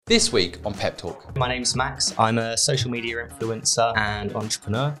This week on Pep Talk. My name's Max. I'm a social media influencer and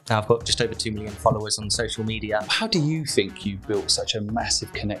entrepreneur. Now I've got just over 2 million followers on social media. How do you think you built such a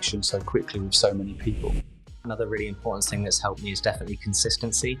massive connection so quickly with so many people? Another really important thing that's helped me is definitely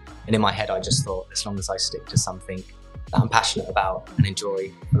consistency. And in my head, I just thought as long as I stick to something that I'm passionate about and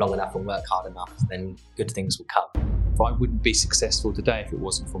enjoy long enough and work hard enough, then good things will come. I wouldn't be successful today if it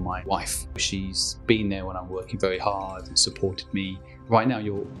wasn't for my wife. She's been there when I'm working very hard and supported me. Right now,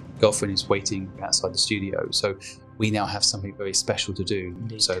 your girlfriend is waiting outside the studio, so we now have something very special to do.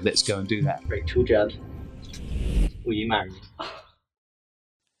 Indeed. So let's go and do that. Rachel Judd, will you marry me?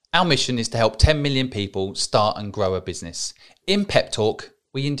 Our mission is to help 10 million people start and grow a business. In Pep Talk,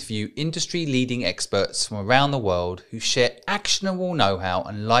 we interview industry-leading experts from around the world who share actionable know-how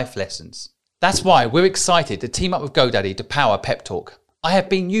and life lessons. That's why we're excited to team up with GoDaddy to power Pep Talk. I have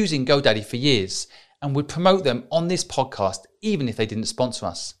been using GoDaddy for years and would promote them on this podcast even if they didn't sponsor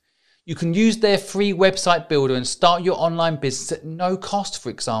us. You can use their free website builder and start your online business at no cost, for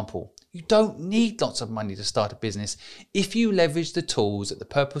example. You don't need lots of money to start a business if you leverage the tools at The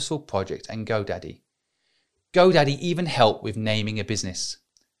Purposeful Project and GoDaddy. GoDaddy even help with naming a business.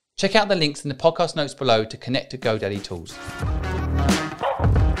 Check out the links in the podcast notes below to connect to GoDaddy tools.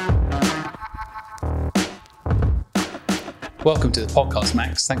 Welcome to the podcast,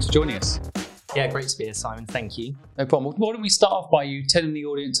 Max. Thanks for joining us. Yeah, great to be here, Simon. Thank you. No problem. Why don't we start off by you telling the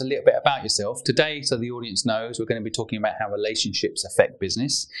audience a little bit about yourself. Today, so the audience knows, we're going to be talking about how relationships affect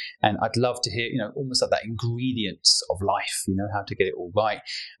business. And I'd love to hear, almost like that ingredients of life, how to get it all right.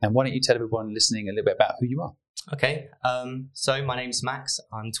 And why don't you tell everyone listening a little bit about who you are? Okay, so my name's Max.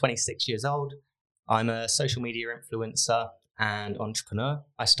 I'm 26 years old. I'm a social media influencer and entrepreneur.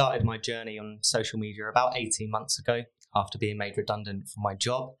 I started my journey on social media about 18 months ago after being made redundant from my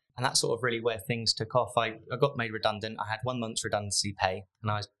job. And that's sort of really where things took off. I got made redundant. I had 1 month's redundancy pay. And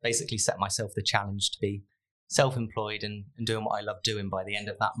I basically set myself the challenge to be self-employed and doing what I love doing by the end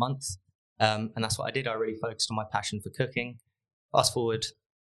of that month. And that's what I did. I really focused on my passion for cooking. Fast forward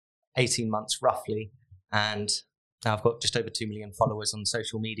 18 months roughly. And now I've got just over 2 million followers on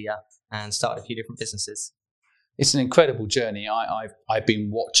social media and started a few different businesses. It's an incredible journey. I've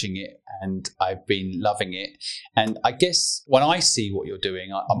been watching it and I've been loving it. And I guess when I see what you're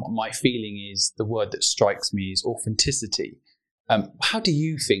doing, my feeling is the word that strikes me is authenticity. How do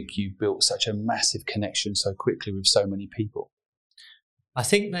you think you built such a massive connection so quickly with so many people? I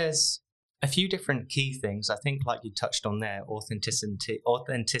think there's a few different key things. I think like you touched on there, authenticity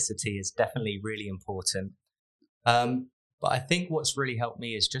is definitely really important. But I think what's really helped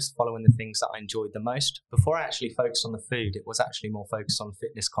me is just following the things that I enjoyed the most. Before I actually focused on the food, it was actually more focused on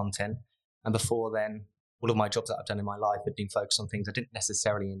fitness content. And before then, all of my jobs that I've done in my life had been focused on things I didn't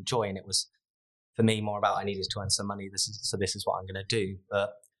necessarily enjoy. And it was, for me, more about I needed to earn some money. This is what I'm going to do.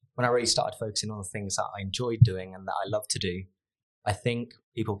 But when I really started focusing on the things that I enjoyed doing and that I love to do, I think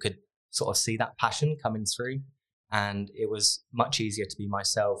people could sort of see that passion coming through. And it was much easier to be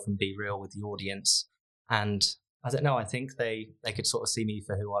myself and be real with the audience. And I don't know, I think they could sort of see me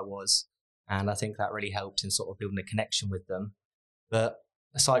for who I was. And I think that really helped in sort of building a connection with them. But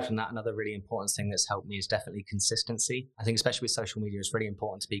aside from that, another really important thing that's helped me is definitely consistency. I think especially with social media, it's really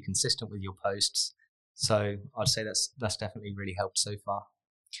important to be consistent with your posts. So I'd say that's definitely really helped so far.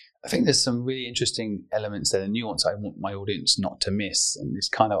 I think there's some really interesting elements there, the nuance I want my audience not to miss. And this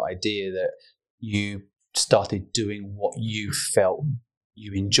kind of idea that you started doing what you felt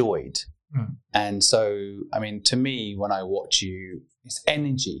you enjoyed. And so, to me, when I watch you, it's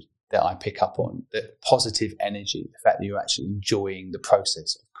energy that I pick up on, the positive energy, the fact that you're actually enjoying the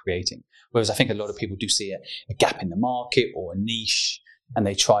process of creating. Whereas I think a lot of people do see a gap in the market or a niche and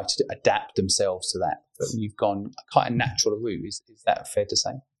they try to adapt themselves to that. But you've gone quite a natural route. Is that fair to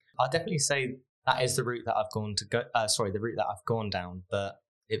say? I'll definitely say that is the route that I've the route that I've gone down, but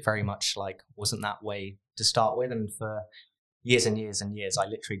it very much wasn't that way to start with. And for years and years and years, I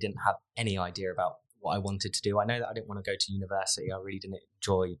literally didn't have any idea about what I wanted to do. I know that I didn't want to go to university. I really didn't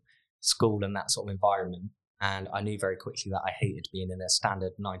enjoy school and that sort of environment. And I knew very quickly that I hated being in a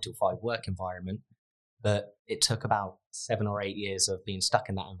standard 9-to-5 work environment. But it took about 7 or 8 years of being stuck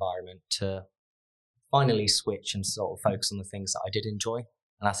in that environment to finally switch and sort of focus on the things that I did enjoy.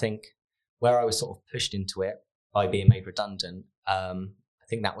 And I think where I was sort of pushed into it by being made redundant, I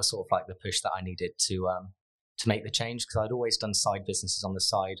think that was sort of like the push that I needed to make the change, because I'd always done side businesses on the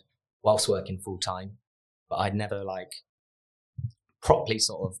side whilst working full time, but I'd never properly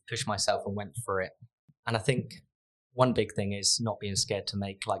sort of pushed myself and went for it. And I think one big thing is not being scared to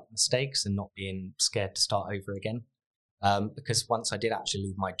make mistakes and not being scared to start over again. Because once I did actually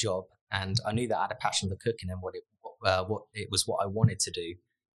leave my job and I knew that I had a passion for cooking and what I wanted to do,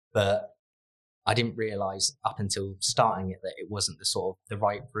 but I didn't realize up until starting it that it wasn't the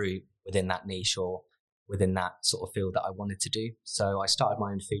right route within that niche or within that sort of field that I wanted to do. So I started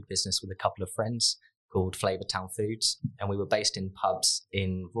my own food business with a couple of friends called Flavortown Foods, and we were based in pubs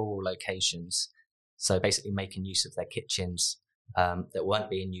in rural locations. So basically making use of their kitchens that weren't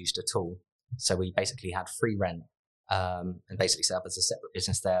being used at all. So we basically had free rent and basically set up as a separate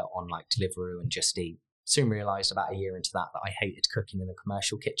business there on like Deliveroo and Just Eat. Soon realised about a year into that I hated cooking in a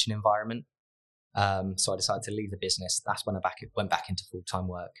commercial kitchen environment. So I decided to leave the business. That's when I went back into full-time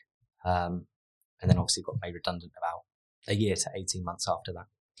work. And then obviously got made redundant about a year to 18 months after that.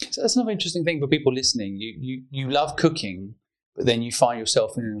 So that's another interesting thing for people listening. You love cooking, but then you find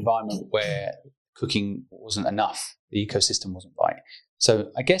yourself in an environment where cooking wasn't enough. The ecosystem wasn't right. So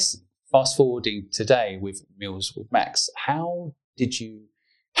I guess fast forwarding today with Meals with Max, how did you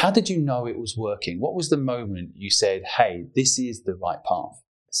know it was working? What was the moment you said, hey, this is the right path?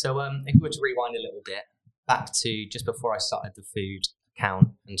 So if we were to rewind a little bit back to just before I started the food account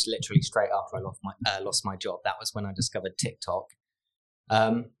and literally straight after I lost my job, that was when I discovered TikTok.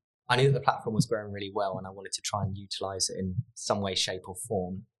 I knew that the platform was growing really well and I wanted to try and utilize it in some way, shape or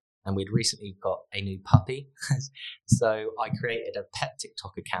form. And we'd recently got a new puppy. So I created a pet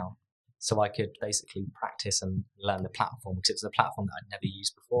TikTok account so I could basically practice and learn the platform because it was a platform that I'd never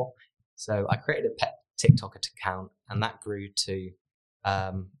used before. So I created a pet TikTok account and that grew to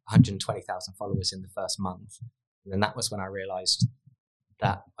 120,000 followers in the first month. And then that was when I realized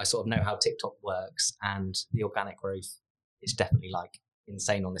that I sort of know how TikTok works and the organic growth is definitely like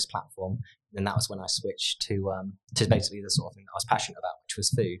insane on this platform. And then that was when I switched to basically the sort of thing that I was passionate about, which was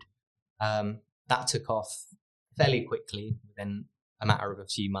food. That took off fairly quickly within a matter of a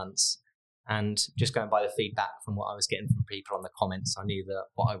few months. And just going by the feedback from what I was getting from people on the comments, I knew that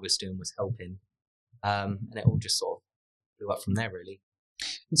what I was doing was helping. And it all just sort of blew up from there, really.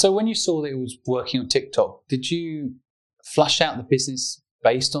 And so when you saw that it was working on TikTok, did you flush out the business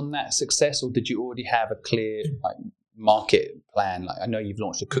based on that success, or did you already have a clear market plan? Like I know you've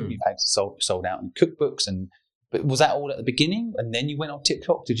launched a cookbook, you've had sold out in cookbooks, but was that all at the beginning and then you went on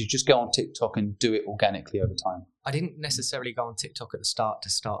TikTok? Did you just go on TikTok and do it organically over time? I didn't necessarily go on TikTok at the start to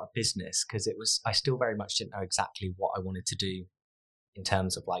start a business because I still very much didn't know exactly what I wanted to do in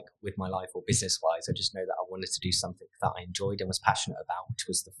terms of like with my life or business wise. I just know that I wanted to do something that I enjoyed and was passionate about, which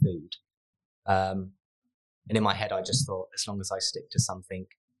was the food. And in my head, I just thought, as long as I stick to something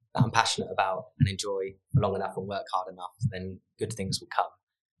that I'm passionate about and enjoy for long enough and work hard enough, then good things will come.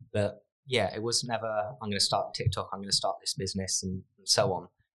 But yeah, it was never, I'm going to start TikTok, I'm going to start this business and so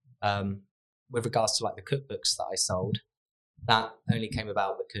on. With regards to like the cookbooks that I sold, that only came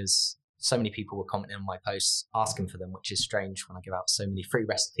about because so many people were commenting on my posts asking for them, which is strange when I give out so many free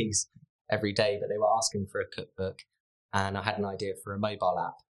recipes every day, but they were asking for a cookbook. And I had an idea for a mobile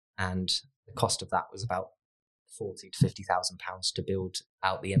app, and the cost of that was about 40 to 50,000 pounds to build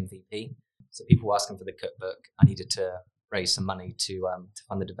out the MVP. So people were asking for the cookbook. I needed to raise some money to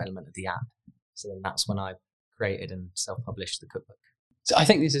fund the development of the app. So then that's when I created and self-published the cookbook. So I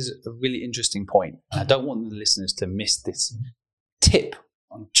think this is a really interesting point. I don't want the listeners to miss this tip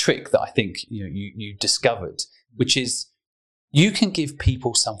and trick that I think you discovered, which is you can give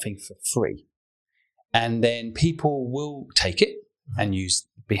people something for free, and then people will take it and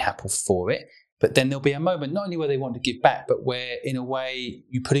be happy for it. But then there'll be a moment not only where they want to give back, but where in a way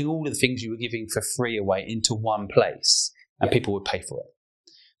you're putting all of the things you were giving for free away into one place, and people would pay for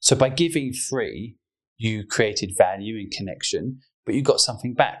it. So by giving free, you created value and connection, but you got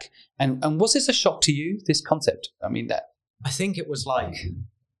something back. And was this a shock to you, this concept? I mean, I think it was like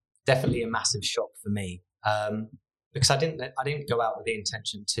definitely a massive shock for me, because I didn't go out with the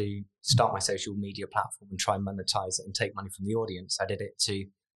intention to start my social media platform and try and monetize it and take money from the audience. I did it to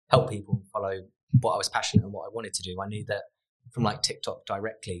help people follow what I was passionate and what I wanted to do. I knew that from like TikTok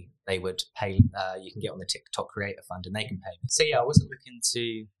directly, they would pay. You can get on the TikTok Creator Fund and they can pay. So yeah, I wasn't looking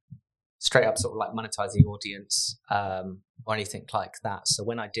to straight up sort of like monetize the audience or anything like that. So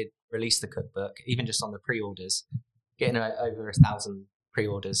when I did release the cookbook, even just on the pre-orders, getting over 1,000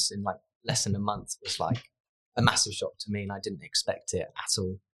 pre-orders in like less than a month was like a massive shock to me, and I didn't expect it at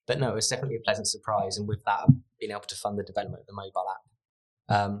all. But no, it was definitely a pleasant surprise, and with that, being able to fund the development of the mobile app.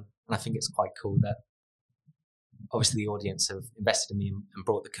 And I think it's quite cool that obviously the audience have invested in me and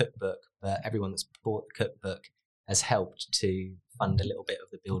brought the cookbook, but everyone that's bought the cookbook has helped to fund a little bit of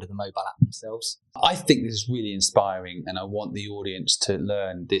the build of the mobile app themselves. I think this is really inspiring, and I want the audience to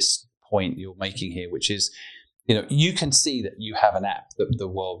learn this point you're making here, which is, you can see that you have an app that the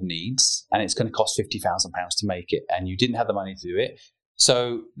world needs, and it's going to cost £50,000 to make it, and you didn't have the money to do it.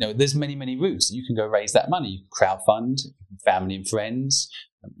 So, there's many, many routes. You can go raise that money. You can crowdfund, family and friends,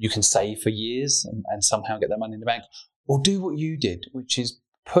 you can save for years and somehow get that money in the bank, or do what you did, which is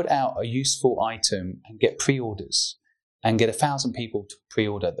put out a useful item and get pre-orders and get 1,000 people to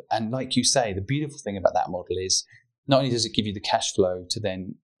pre-order. And like you say, the beautiful thing about that model is not only does it give you the cash flow to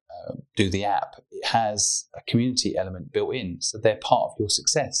then do the app, it has a community element built in. So they're part of your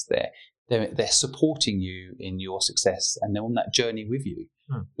success. They're supporting you in your success, and they're on that journey with you,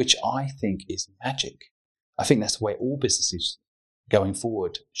 which I think is magic. I think that's the way all businesses going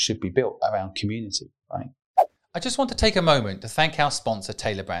forward should be built, around community, right? I just want to take a moment to thank our sponsor,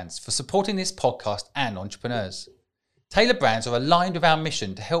 Tailor Brands, for supporting this podcast and entrepreneurs. Tailor Brands are aligned with our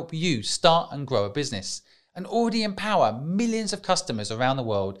mission to help you start and grow a business, and already empower millions of customers around the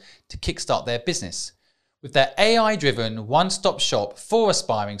world to kickstart their business. With their AI-driven one-stop shop for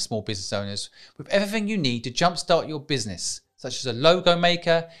aspiring small business owners, with everything you need to jumpstart your business, such as a logo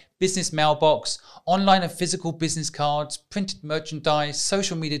maker, business mailbox, online and physical business cards, printed merchandise,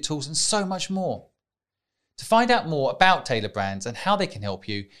 social media tools, and so much more. To find out more about Tailor Brands and how they can help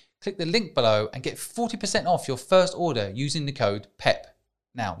you, click the link below and get 40% off your first order using the code PEP.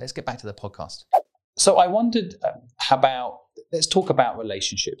 Now, let's get back to the podcast. So I wondered let's talk about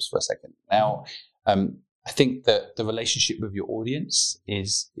relationships for a second. Now, I think that the relationship with your audience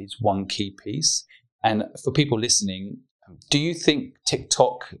is one key piece. And for people listening, do you think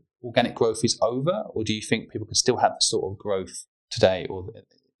TikTok organic growth is over, or do you think people can still have the sort of growth today, or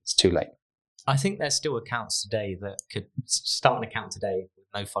it's too late? I think there's still accounts today that could start an account today with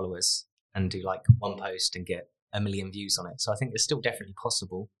no followers and do like one post and get 1 million views on it. So I think it's still definitely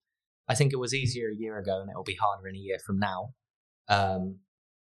possible. I think it was easier a year ago, and it will be harder in a year from now.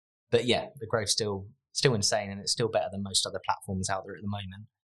 But yeah, the growth's still insane, and it's still better than most other platforms out there at the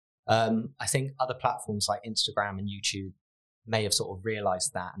moment. I think other platforms like Instagram and YouTube may have sort of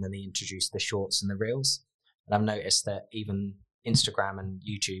realized that, and then they introduced the shorts and the reels. And I've noticed that even Instagram and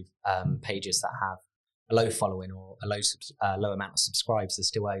YouTube pages that have a low following or a low amount of subscribers are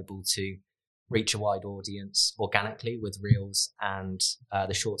still able to reach a wide audience organically with reels and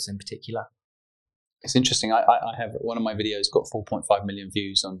the shorts in particular. It's interesting. I have one of my videos got 4.5 million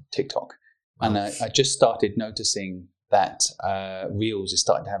views on TikTok. And I just started noticing that Reels is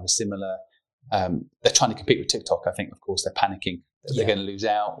starting to have a similar, they're trying to compete with TikTok. I think, of course, they're panicking. They're going to lose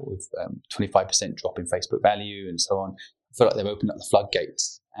out with 25% drop in Facebook value and so on. I feel like they've opened up the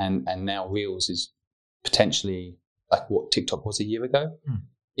floodgates. And now Reels is potentially like what TikTok was a year ago.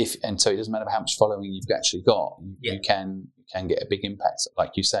 So it doesn't matter how much following you've actually got, you can get a big impact,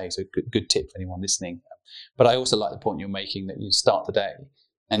 like you say. So good tip for anyone listening. But I also like the point you're making that you start today.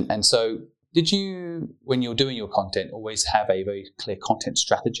 And so did you, when you're doing your content, always have a very clear content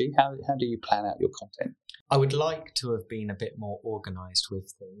strategy? How do you plan out your content? I would like to have been a bit more organized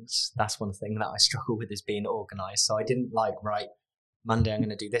with things. That's one thing that I struggle with, is being organized. So I didn't right, Monday I'm going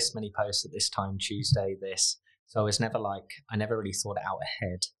to do this many posts at this time, Tuesday this. So I was never I never really thought it out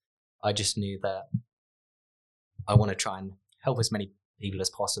ahead. I just knew that I want to try and help as many people as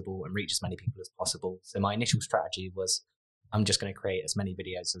possible and reach as many people as possible. So my initial strategy was, I'm just going to create as many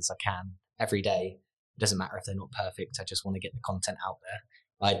videos as I can every day. It doesn't matter if they're not perfect. I just want to get the content out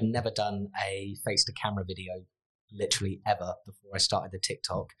there. I'd never done a face to camera video literally ever before I started the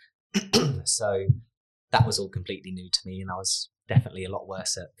TikTok. So that was all completely new to me, and I was definitely a lot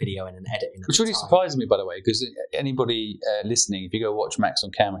worse at videoing and editing. Which really surprised me, by the way, because anybody listening, if you go watch Max on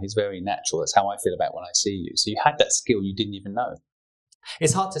camera, he's very natural. That's how I feel about when I see you. So you had that skill you didn't even know.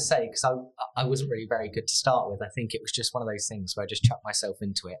 It's hard to say, because I wasn't really very good to start with. I think it was just one of those things where I just chucked myself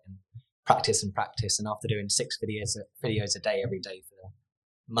into it and practice. And after doing 6 videos a day every day for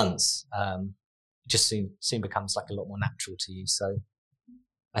months, it just soon becomes like a lot more natural to you. So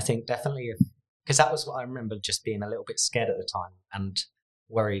I think definitely, because that was what I remember, just being a little bit scared at the time and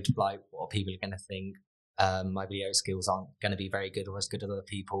worried, like, what are people going to think? My video skills aren't going to be very good or as good as other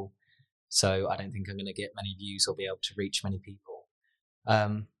people. So I don't think I'm going to get many views or be able to reach many people.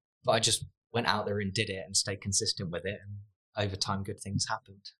 But I just went out there and did it and stayed consistent with it. And over time, good things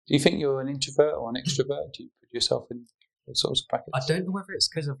happened. Do you think you're an introvert or an extrovert? Do you put yourself in those sorts of brackets? I don't know whether it's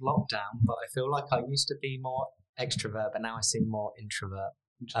because of lockdown, but I feel like I used to be more extrovert, but now I seem more introvert.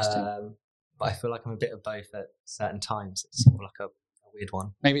 Interesting. But I feel like I'm a bit of both at certain times. It's sort of like a weird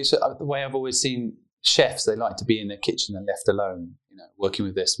one. Maybe it's the way I've always seen chefs. They like to be in their kitchen and left alone, working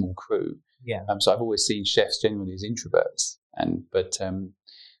with their small crew. Yeah. So I've always seen chefs generally as introverts. But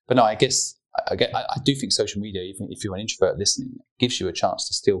no, I guess I do think social media, even if you're an introvert listening, gives you a chance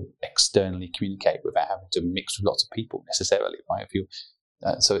to still externally communicate without having to mix with lots of people necessarily, right?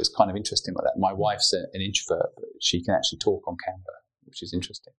 So it's kind of interesting like that. My wife's an introvert, but she can actually talk on camera, which is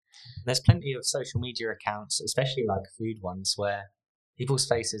interesting. There's plenty of social media accounts, especially like food ones, where people's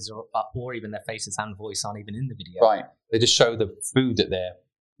faces or even their faces and voice aren't even in the video. Right. They just show the food that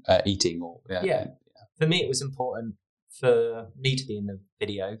they're eating. Or Yeah. For me, it was important for me to be in the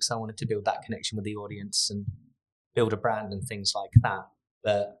video because I wanted to build that connection with the audience and build a brand and things like that.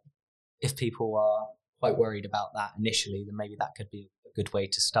 But if people are quite worried about that initially, then maybe that could be a good way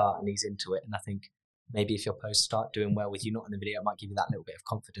to start and ease into it. And I think maybe if your posts start doing well with you not in the video, it might give you that little bit of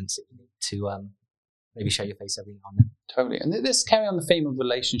confidence that you need to maybe show your face every now and then. Totally. And let's carry on the theme of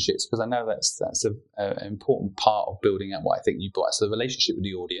relationships, because I know that's an important part of building out what I think you've got. So the relationship with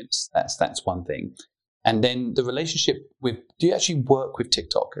the audience, that's one thing. And then the relationship with, do you actually work with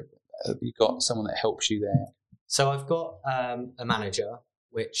TikTok? Have you got someone that helps you there? So I've got a manager,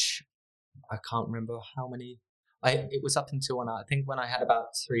 which I can't remember how many. It was up until when I had about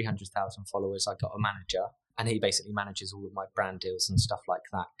 300,000 followers, I got a manager, and he basically manages all of my brand deals and stuff like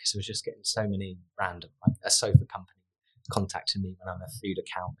that. Because I was just getting so many random, like a sofa company contacting me when I'm a food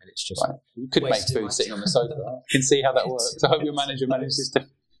account, and it's just right. You could make food sitting on the sofa. I can see how that works. I hope your manager manages to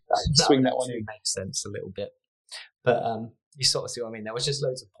swing that one in. Makes sense a little bit, but you sort of see what I mean. There was just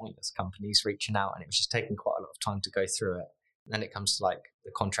loads of pointless companies reaching out, and it was just taking quite a lot of time to go through it. And then it comes to like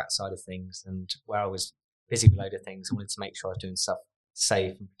the contract side of things, and where I was busy with a load of things, I wanted to make sure I was doing stuff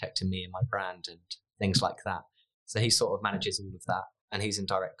safe and protecting me and my brand and things like that. So he sort of manages all of that, and he's in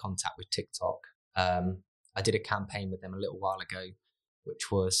direct contact with TikTok. I did a campaign with them a little while ago, which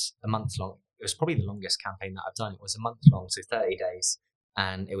was a month long. It was probably the longest campaign that I've done. It was a month long, so 30 days.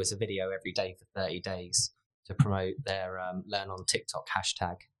 And it was a video every day for 30 days to promote their Learn on TikTok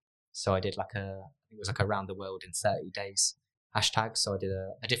hashtag. So I did it was like around the world in 30 days hashtag. So I did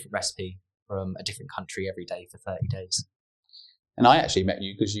a different recipe from a different country every day for 30 days. And I actually met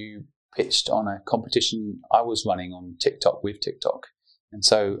you because you pitched on a competition I was running on TikTok with TikTok. And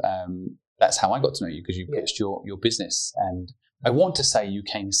so that's how I got to know you, because you pitched your business. And I want to say you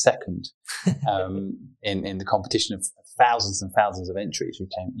came second in the competition of thousands and thousands of entries.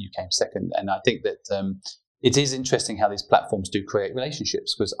 You came second. And I think that it is interesting how these platforms do create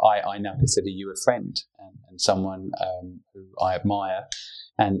relationships, because I now consider you a friend and someone who I admire,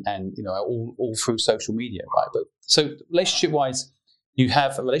 and you know, all through social media, right? But so relationship wise, you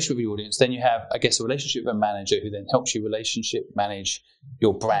have a relationship with your audience, then you have, I guess, a relationship with a manager who then helps you relationship manage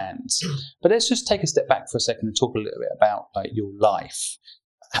your brands. But let's just take a step back for a second and talk a little bit about like your life.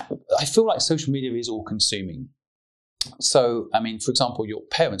 I feel like social media is all consuming. So, I mean, for example, your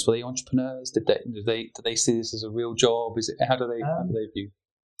parents, were they entrepreneurs? Did they see this as a real job? How do they view?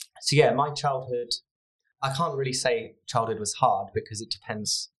 So yeah, my childhood, I can't really say childhood was hard, because it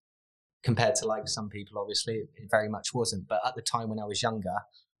depends. Compared to like some people, obviously, it very much wasn't. But at the time when I was younger,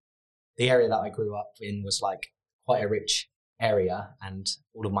 the area that I grew up in was like quite a rich area, and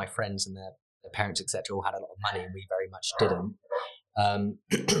all of my friends and their parents, etc., all had a lot of money, and we very much didn't.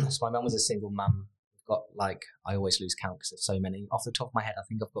 So my mum was a single mum. Got like, I always lose count because there's so many. Off the top of my head, I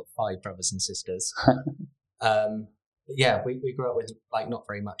think I've got 5 brothers and sisters. Yeah, we grew up with like not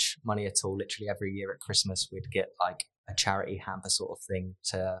very much money at all. Literally every year at Christmas, we'd get like a charity hamper sort of thing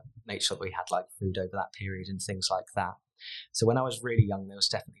to make sure that we had like food over that period and things like that. So when I was really young, there was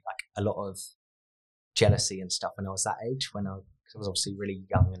definitely like a lot of jealousy and stuff when I was that age, because I was obviously really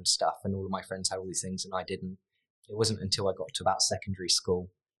young and stuff, and all of my friends had all these things and I didn't. It wasn't until I got to about secondary school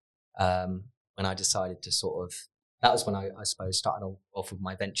when I decided to that was when I suppose started off with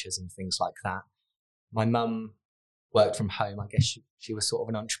my ventures and things like that. My mum worked from home. I guess she was sort of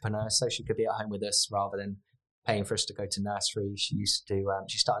an entrepreneur, so she could be at home with us rather than paying for us to go to nursery. She used to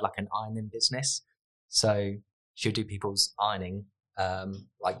she started like an ironing business, so she would do people's ironing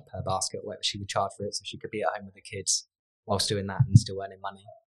like per basket or whatever she would charge for it, so she could be at home with the kids whilst doing that and still earning money.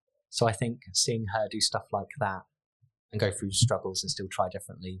 So I think seeing her do stuff like that and go through struggles and still try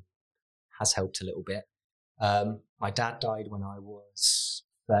differently has helped a little bit. My dad died when I was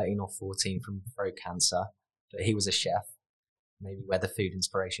 13 or 14 from throat cancer, but he was a chef, maybe where the food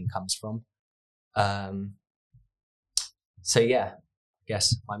inspiration comes from. So yeah, I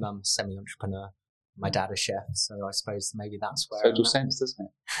guess my mum's semi-entrepreneur, my dad a chef, so I suppose maybe that's where total sense, doesn't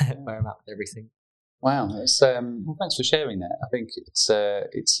it? Where I'm at with everything. Wow, that's, well, thanks for sharing that. I think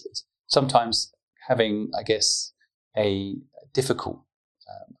it's sometimes having, I guess, a difficult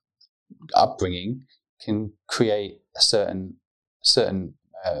upbringing can create a certain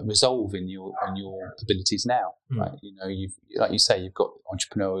resolve in your abilities now, right? You know, like you say, you've got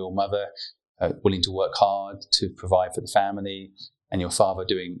entrepreneurial mother willing to work hard to provide for the family, and your father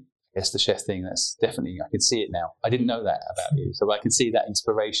doing, I guess, the chef thing. That's definitely, I can see it now. I didn't know that about you, so I can see that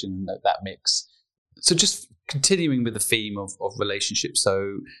inspiration, that mix. So just continuing with the theme of relationships. So,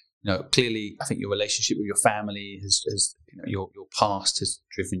 you know, clearly, I think your relationship with your family has your past has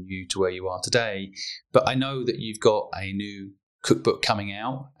driven you to where you are today. But I know that you've got a new cookbook coming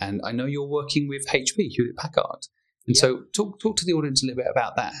out, and I know you're working with HP, Hewlett Packard. And so talk to the audience a little bit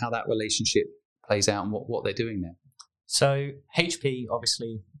about that, how that relationship plays out and what they're doing there. So HP,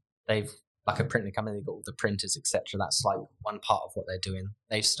 obviously, they've like a printing company, they've got all the printers, etc. That's like one part of what they're doing.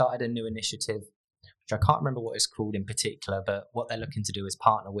 They've started a new initiative, which I can't remember what it's called in particular, but what they're looking to do is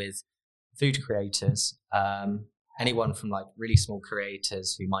partner with food creators, anyone from like really small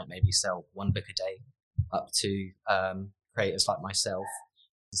creators who might maybe sell one book a day up to creators like myself,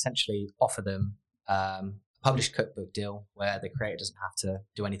 essentially offer them a published cookbook deal where the creator doesn't have to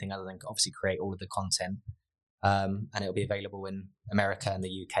do anything other than obviously create all of the content. And it'll be available in America and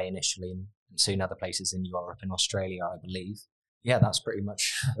the UK initially, and soon other places in Europe and Australia, I believe. Yeah, that's pretty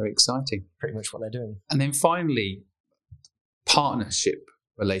much very exciting. Pretty much what they're doing. And then finally, partnership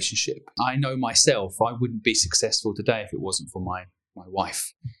relationship. I know myself, I wouldn't be successful today if it wasn't for my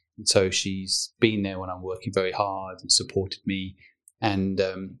wife. And so she's been there when I'm working very hard and supported me. And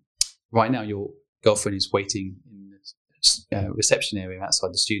right now, your girlfriend is waiting in the reception area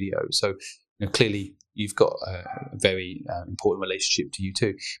outside the studio. So clearly, you've got a very important relationship to you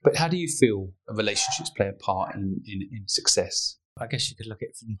too. But how do you feel relationships play a part in success? I guess you could look at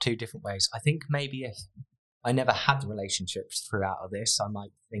it from two different ways. I think maybe if I never had relationships throughout of this, I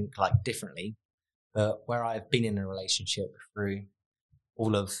might think like differently. But where I've been in a relationship through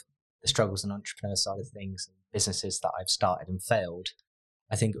all of the struggles and entrepreneur side of things and businesses that I've started and failed,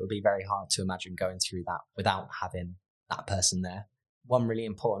 I think it would be very hard to imagine going through that without having that person there. One really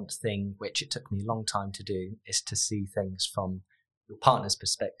important thing, which it took me a long time to do, is to see things from your partner's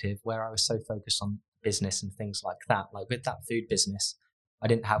perspective, where I was so focused on business and things like that. Like with that food business, I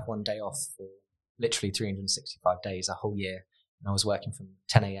didn't have one day off for literally 365 days, a whole year. And I was working from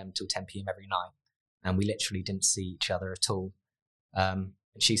 10 a.m. till 10 p.m. every night. And we literally didn't see each other at all. And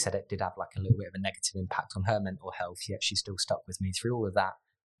she said it did have like a little bit of a negative impact on her mental health, yet she still stuck with me through all of that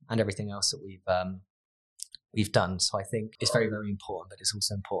and everything else that we've done. So I think it's very, very important, but it's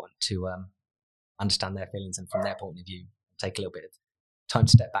also important to understand their feelings and from their point of view, take a little bit of time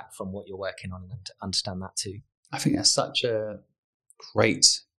to step back from what you're working on and to understand that too. I think that's such a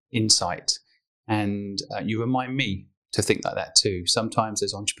great insight. And you remind me to think like that too. Sometimes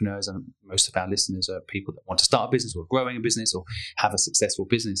as entrepreneurs, and most of our listeners are people that want to start a business or growing a business or have a successful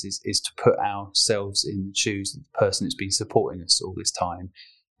business, is to put ourselves in the shoes of the person that's been supporting us all this time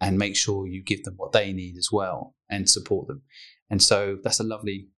and make sure you give them what they need as well and support them. And so that's a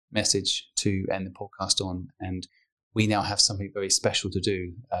lovely message to end the podcast on. And we now have something very special to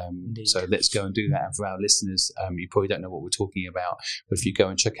do. So let's go and do that. And for our listeners, you probably don't know what we're talking about, but if you go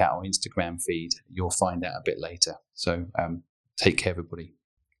and check out our Instagram feed, you'll find out a bit later. So take care, everybody.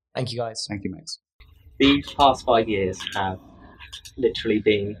 Thank you, guys. Thank you, Max. These past 5 years have literally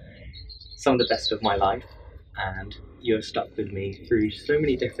been some of the best of my life, and you have stuck with me through so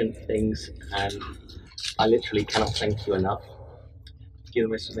many different things, and I literally cannot thank you enough. You're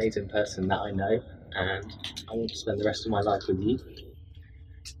the most amazing person that I know, and I want to spend the rest of my life with you.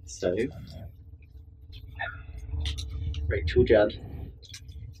 So, Rachel Judd,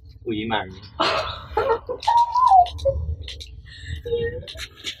 will you marry me?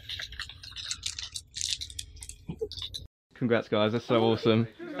 Congrats, guys. That's so awesome.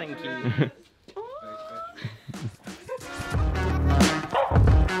 Thank you.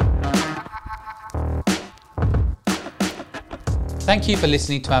 Thank you for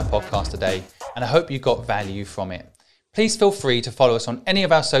listening to our podcast today, and I hope you got value from it. Please feel free to follow us on any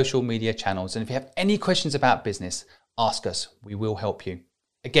of our social media channels, and if you have any questions about business, ask us. We will help you.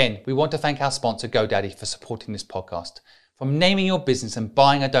 Again, we want to thank our sponsor GoDaddy for supporting this podcast. From naming your business and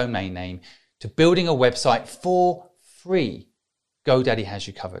buying a domain name to building a website for free, GoDaddy has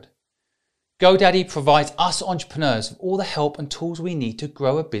you covered. GoDaddy provides us entrepreneurs with all the help and tools we need to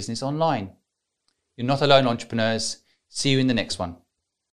grow a business online. You're not alone, entrepreneurs. See you in the next one.